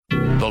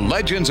The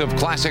Legends of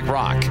Classic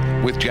Rock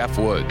with Jeff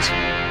Woods.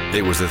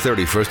 It was the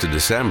 31st of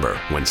December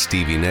when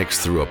Stevie Nicks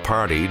threw a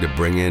party to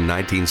bring in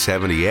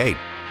 1978.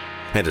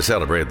 And to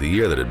celebrate the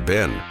year that had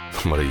been.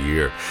 What a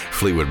year.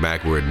 Fleetwood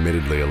Mac were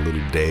admittedly a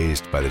little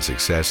dazed by the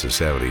success of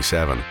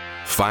 77.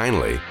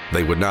 Finally,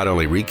 they would not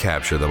only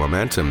recapture the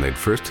momentum they'd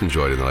first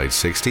enjoyed in the late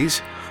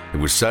 60s, it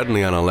was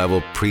suddenly on a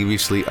level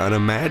previously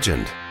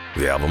unimagined.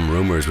 The album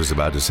Rumours was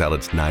about to sell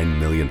its 9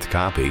 millionth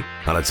copy,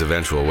 on its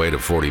eventual way to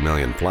 40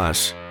 million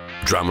plus.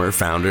 Drummer,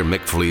 founder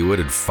Mick Fleetwood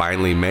had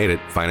finally made it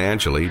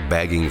financially,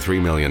 bagging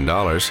 $3 million.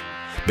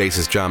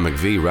 Bassist John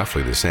McVie,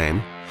 roughly the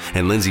same.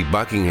 And Lindsey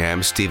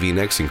Buckingham, Stevie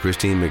Nicks, and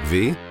Christine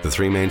McVie, the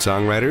three main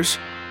songwriters,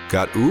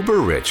 got uber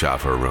rich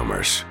off of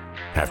Rumours.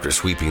 After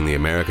sweeping the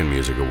American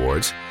Music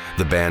Awards,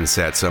 the band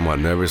sat somewhat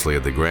nervously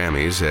at the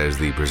Grammys as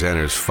the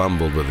presenters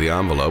fumbled with the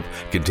envelope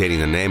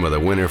containing the name of the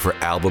winner for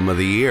Album of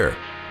the Year.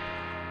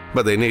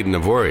 But they needn't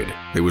have worried.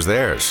 It was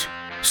theirs.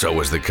 So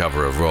was the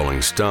cover of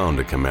Rolling Stone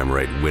to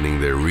commemorate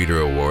winning their Reader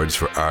Awards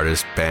for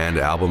Artist, Band,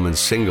 Album, and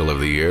Single of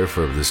the Year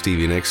for the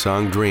Stevie Nicks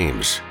song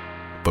Dreams.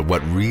 But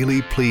what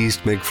really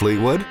pleased Mick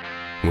Fleetwood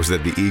was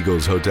that the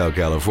Eagles' Hotel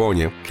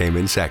California came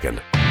in second.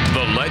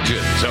 The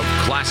Legends of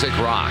Classic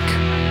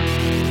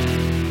Rock.